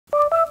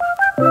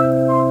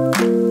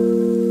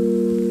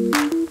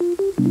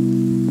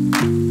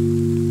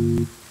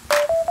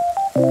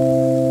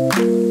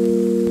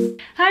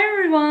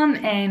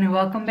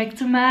welcome back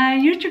to my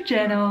YouTube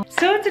channel.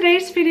 So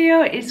today's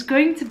video is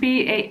going to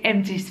be a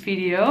empties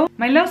video.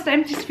 My last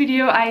empties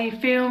video I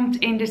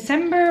filmed in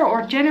December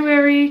or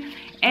January,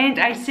 and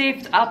I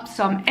saved up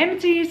some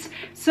empties,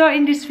 so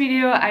in this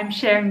video I'm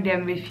sharing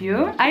them with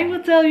you. I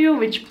will tell you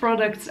which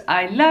products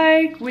I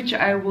like, which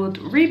I would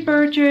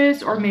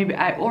repurchase, or maybe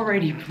I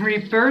already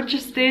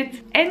repurchased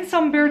it. And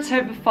some birds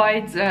have a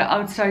fight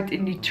outside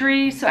in the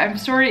tree, so I'm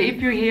sorry if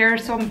you hear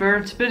some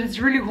birds, but it's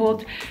really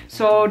hot,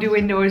 so the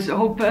window is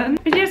open.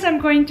 But yes, I'm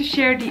going to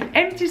share the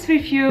empties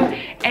with you,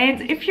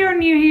 and if you're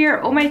new here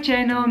on my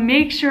channel,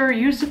 make sure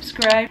you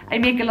subscribe. I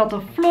make a lot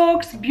of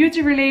vlogs,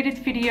 beauty related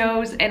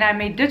videos, and I'm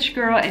a Dutch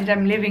girl and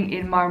I'm living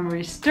in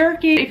Marmaris,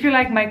 Turkey. If you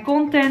like my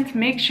content,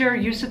 make sure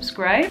you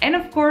subscribe. And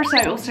of course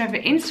I also have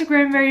an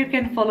Instagram where you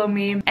can follow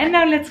me. And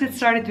now let's get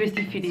started with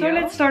the video. So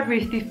let's start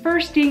with the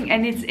first thing,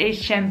 and it's a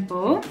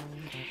shampoo.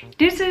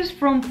 This is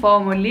from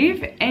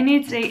Palmolive and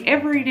it's a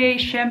everyday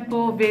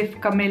shampoo with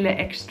camille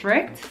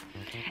extract.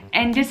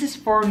 And this is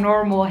for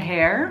normal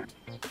hair.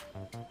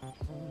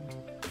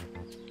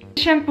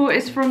 The shampoo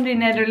is from the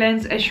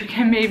Netherlands, as you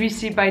can maybe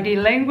see by the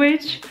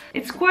language.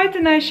 It's quite a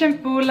nice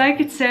shampoo,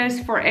 like it says,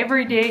 for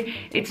every day.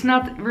 It's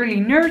not really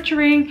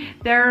nurturing,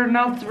 there are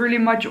not really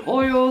much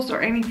oils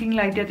or anything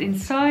like that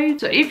inside.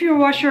 So if you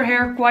wash your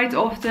hair quite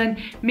often,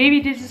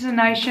 maybe this is a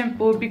nice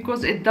shampoo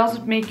because it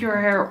doesn't make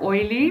your hair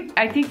oily.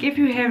 I think if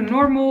you have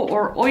normal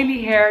or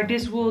oily hair,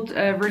 this would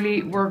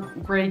really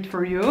work great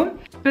for you.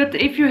 But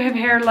if you have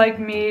hair like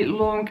me,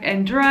 long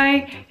and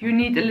dry, you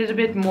need a little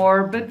bit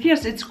more. But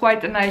yes, it's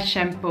quite a nice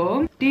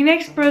shampoo. The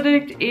next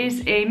product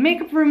is a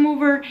makeup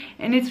remover,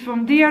 and it's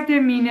from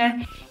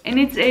Diadermine, and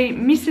it's a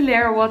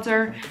micellair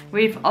water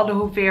with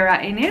aloe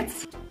vera in it.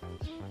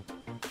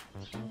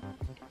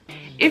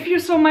 If you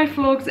saw my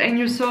vlogs and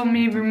you saw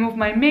me remove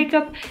my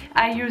makeup,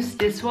 I use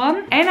this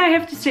one. And I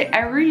have to say,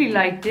 I really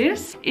like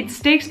this. It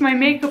takes my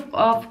makeup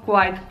off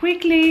quite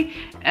quickly.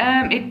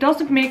 It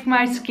doesn't make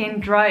my skin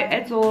dry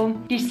at all.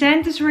 The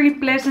scent is really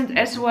pleasant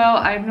as well.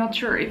 I'm not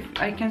sure if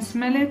I can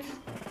smell it.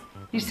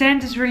 The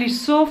scent is really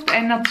soft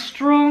and not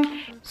strong.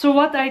 So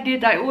what I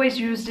did, I always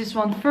use this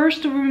one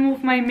first to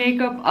remove my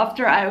makeup.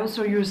 After I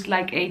also used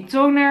like a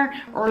toner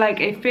or like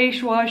a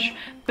face wash.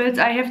 But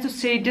I have to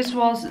say this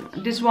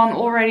one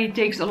already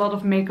takes a lot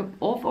of makeup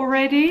off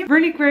already.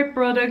 Really great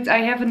product. I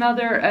have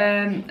another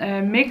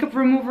makeup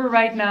remover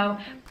right now.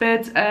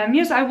 But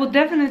yes, I will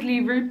definitely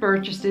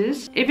repurchase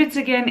this. If it's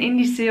again in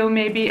the sale,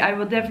 maybe I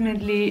will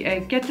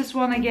definitely get this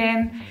one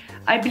again.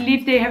 I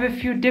believe they have a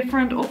few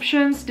different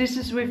options. This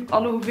is with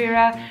aloe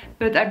vera,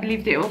 but I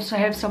believe they also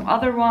have some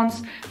other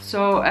ones.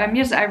 So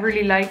yes, I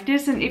really like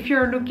this. And if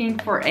you're looking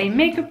for a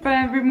makeup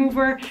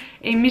remover,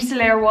 a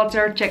micellair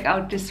water, check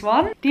out this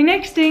one. The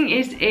next thing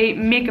is a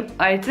makeup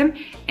item,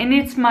 and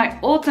it's my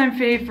all-time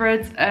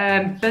favorite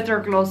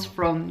buttergloss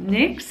from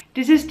NYX.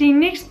 This is the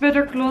NYX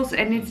buttergloss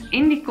and it's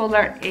in the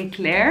color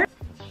Eclair.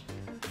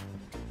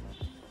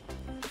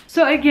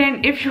 So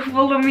again, if you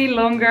follow me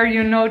longer,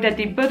 you know that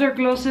the butter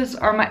glosses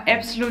are my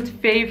absolute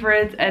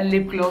favorite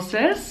lip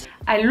glosses.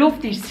 I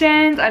love the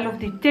scent, I love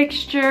the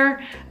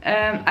texture,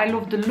 I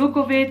love the look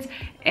of it.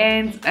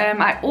 And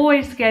I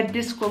always get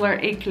this color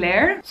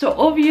Eclair. So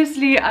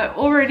obviously I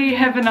already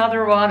have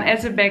another one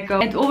as a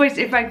backup. And always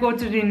if I go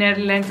to the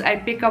Netherlands, I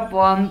pick up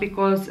one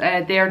because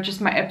they are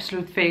just my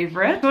absolute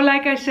favorite. So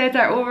like I said,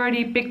 I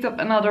already picked up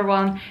another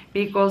one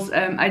because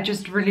I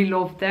just really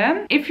love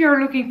them. If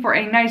you're looking for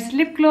a nice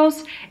lip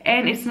gloss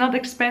and it's not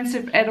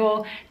expensive at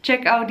all,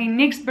 check out the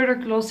NYX butter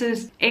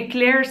glosses.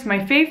 Eclair is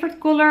my favorite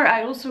color.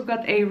 I also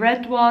got a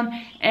red one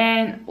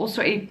and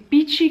also a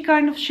peachy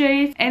kind of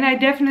shade. And I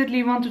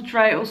definitely want to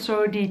try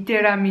also the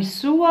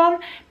tiramisu one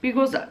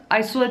because I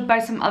saw it by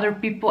some other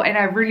people and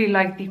I really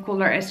like the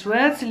color as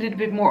well. It's a little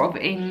bit more of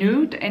a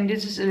nude and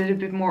this is a little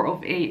bit more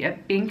of a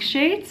pink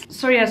shade.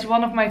 So yes,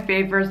 one of my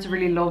favorites,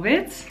 really love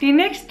it. The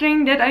next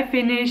thing that I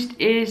finished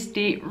is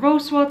the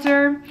rose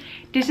water.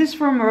 This is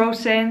from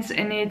Rosense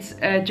and it's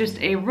just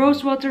a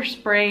rose water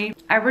spray.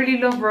 I really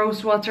love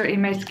rose water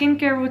in my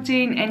skincare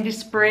routine, and this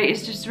spray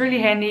is just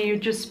really handy. You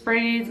just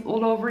spray it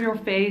all over your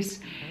face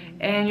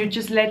and you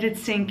just let it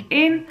sink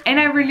in. And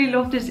I really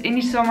love this in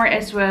the summer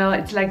as well.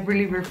 It's like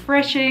really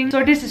refreshing.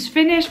 So this is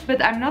finished,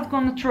 but I'm not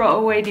gonna throw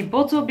away the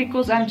bottle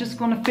because I'm just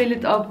gonna fill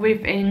it up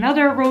with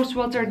another rose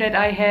water that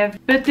I have.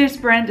 But this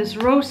brand is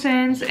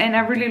Rosense and I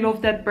really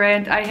love that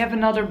brand. I have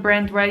another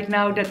brand right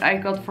now that I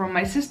got from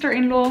my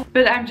sister-in-law,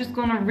 but I'm just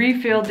gonna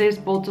refill this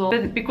bottle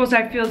because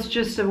I feel it's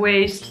just a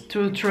waste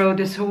to throw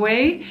this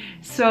away.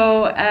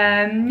 So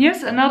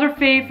yes, another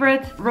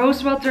favorite.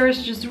 Rose water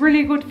is just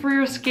really good for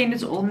your skin.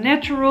 It's all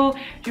natural.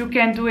 You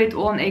can do it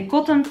on a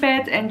cotton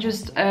pad and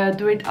just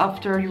do it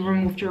after you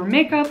removed your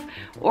makeup,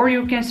 or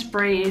you can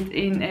spray it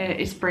in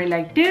a spray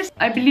like this.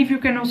 I believe you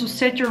can also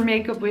set your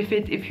makeup with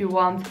it if you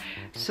want.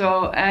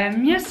 So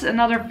yes,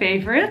 another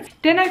favorite.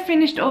 Then I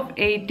finished off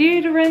a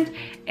deodorant,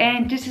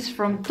 and this is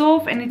from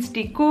Dove and it's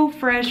the Go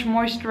Fresh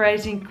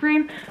Moisturizing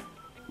Cream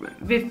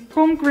with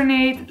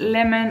pomegranate,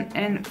 lemon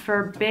and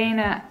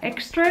verbena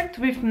extract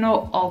with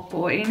no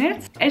alcohol in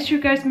it. As you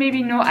guys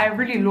maybe know, I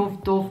really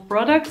love Dove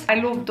products. I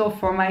love Dove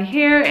for my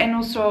hair, and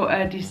also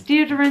this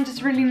deodorant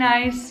is really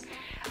nice.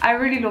 I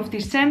really love the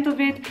scent of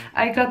it.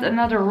 I got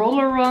another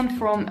roller on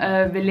from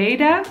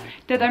Veleda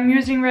that I'm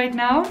using right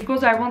now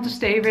because I want to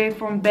stay away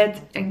from bad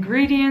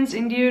ingredients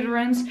in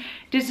deodorants.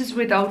 This is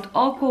without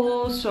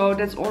alcohol, so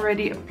that's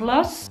already a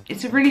plus.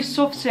 It's a really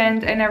soft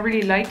scent and I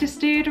really like this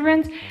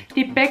deodorant.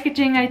 The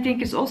packaging I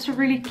think is also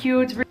really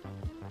cute.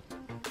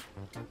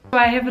 So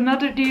I have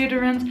another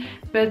deodorant,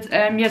 but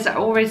yes, I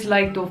always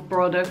like Dove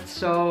products,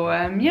 so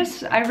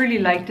yes, I really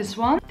like this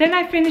one. Then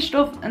I finished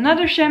off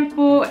another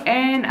shampoo,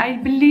 and I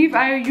believe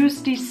I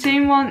used the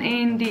same one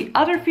in the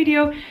other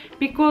video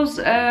because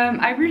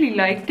I really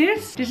like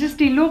this. This is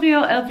the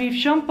L'Oreal elvive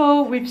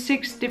shampoo with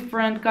 6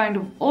 different kind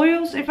of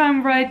oils, if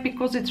I'm right,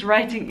 because it's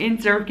writing in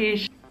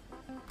Turkish.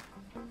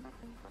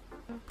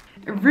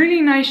 A really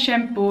nice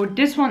shampoo.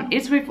 This one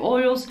is with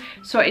oils,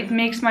 so it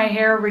makes my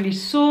hair really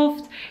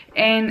soft,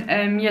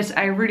 and yes,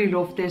 I really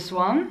love this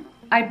one.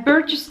 I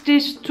purchased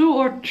this 2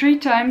 or 3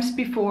 times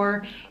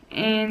before,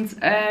 and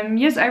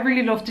yes, I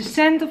really love the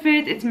scent of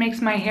it. It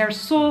makes my hair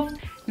soft.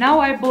 Now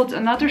I bought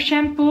another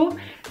shampoo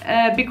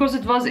because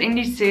it was in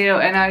the sale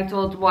and I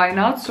thought why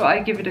not, so I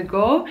give it a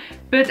go.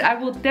 But I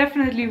will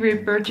definitely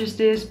repurchase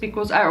this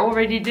because I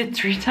already did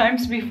 3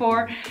 times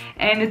before,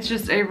 and it's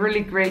just a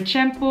really great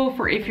shampoo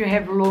for if you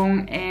have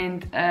long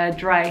and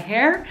dry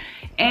hair.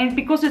 And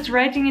because it's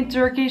writing in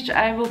Turkish,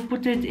 I will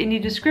put it in the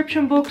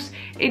description box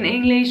in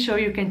English so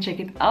you can check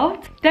it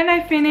out. Then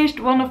I finished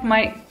one of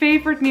my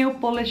favorite nail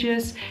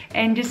polishes,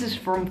 and this is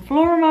from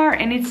Flormar,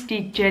 and it's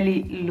the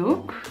Jelly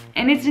look.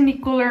 And it's in the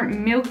color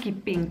Milky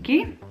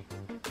Pinky.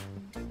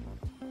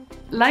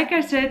 Like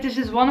I said, this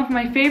is one of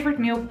my favorite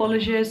nail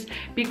polishes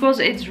because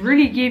it's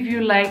really give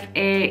you like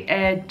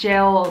a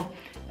gel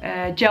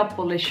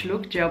polish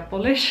look, gel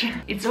polish.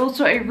 It's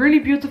also a really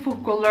beautiful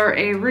color,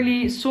 a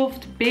really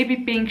soft baby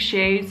pink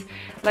shade.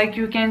 Like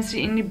you can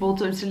see in the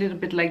bottle, it's a little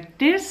bit like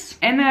this.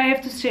 And I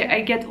have to say,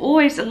 I get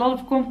always a lot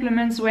of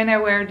compliments when I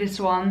wear this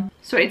one.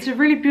 So it's a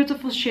really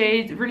beautiful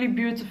shade, really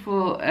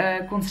beautiful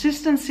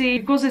consistency,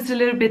 because it's a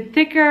little bit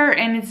thicker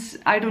and it's,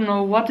 I don't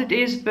know what it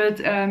is, but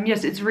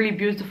yes, it's really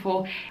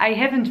beautiful. I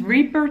haven't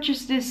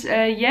repurchased this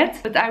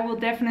yet, but I will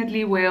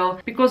definitely will,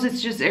 because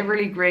it's just a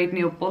really great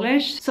nail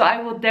polish. So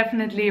I will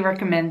definitely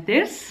recommend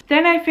this.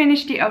 Then I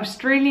finished the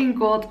Australian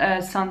Gold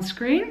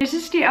sunscreen. This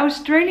is the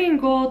Australian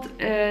Gold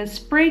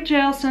spray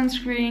gel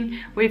sunscreen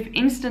with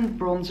instant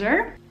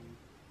bronzer.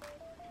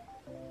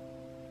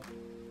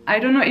 I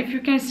don't know if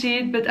you can see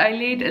it, but I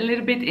laid a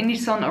little bit in the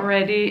sun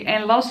already,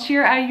 and last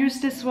year I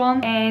used this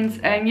one,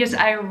 and yes,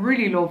 I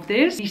really love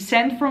this. The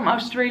scent from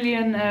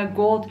Australian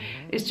Gold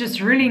is just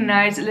really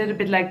nice, a little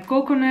bit like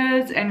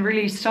coconut and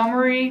really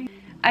summery.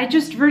 I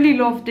just really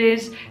love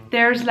this.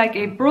 There's like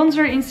a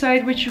bronzer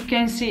inside, which you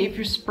can see if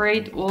you spray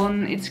it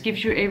on. It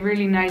gives you a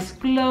really nice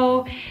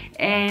glow,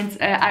 and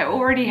I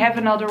already have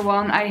another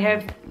one. I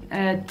have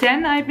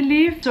 10, I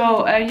believe.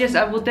 So yes,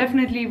 I will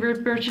definitely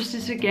repurchase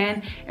this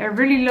again. A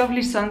really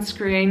lovely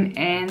sunscreen,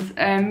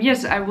 and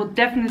yes, I will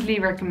definitely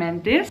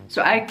recommend this.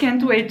 So I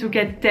can't wait to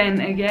get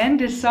 10 again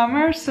this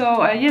summer.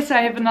 So yes,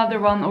 I have another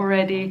one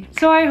already.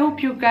 So I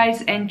hope you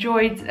guys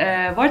enjoyed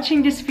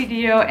watching this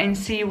video and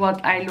see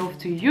what I love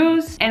to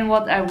use and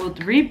what I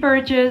would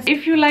repurchase.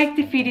 If you liked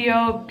the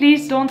video,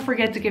 please don't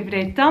forget to give it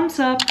a thumbs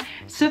up,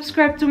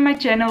 subscribe to my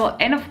channel,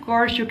 and of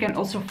course you can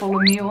also follow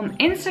me on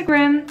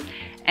Instagram.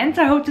 And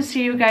I hope to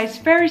see you guys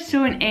very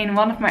soon in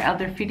one of my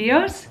other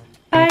videos.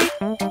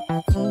 Bye!